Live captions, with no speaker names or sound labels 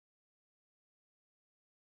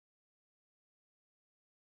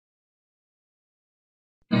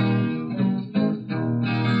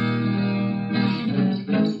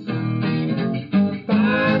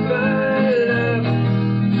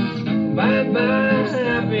bye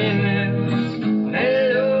happiness.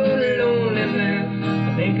 Hello loneliness.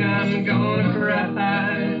 I think I'm gonna cry.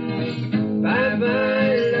 Bye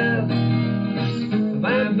bye love.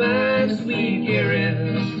 Bye bye sweet caress.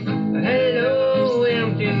 Hello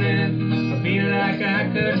emptiness. I feel like I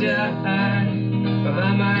could die.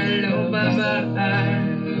 Bye my love, bye bye.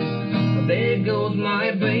 There goes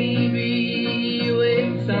my baby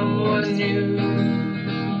with someone new.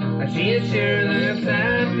 She sure looks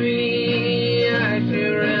happy, I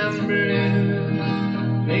sure am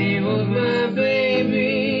blue. There goes my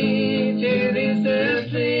baby to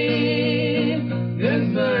this sea.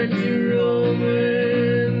 Goodbye to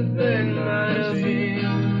romance that might have been.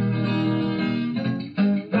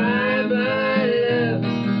 Bye bye love,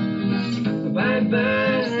 bye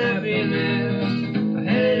bye happiness.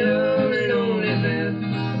 Hello loneliness,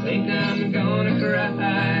 I think I'm gonna cry.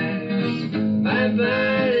 Bye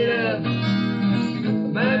bye love,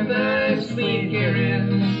 bye bye sweet caress.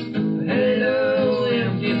 Hello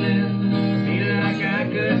emptiness, feel like I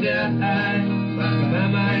could die. Bye bye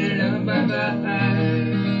my love, bye bye.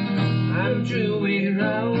 I'm true with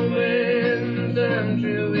romance, I'm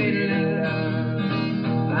true with love.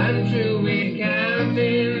 I'm true with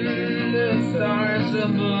counting the stars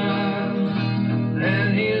above.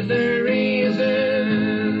 And here's the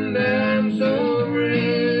reason that I'm so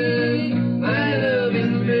brave. My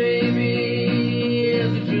loving baby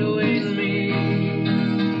is true in me.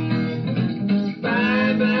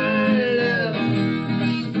 Bye bye love,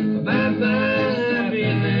 bye bye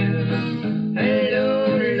happiness. Hello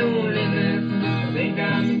loneliness, I think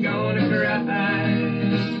I'm gonna cry.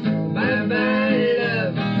 Bye bye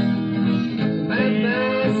love, bye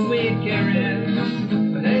bye sweet caress.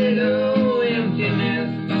 Hello emptiness,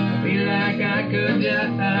 I feel like I could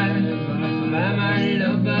die. Bye my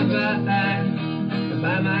love, bye bye.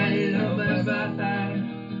 Bye my love.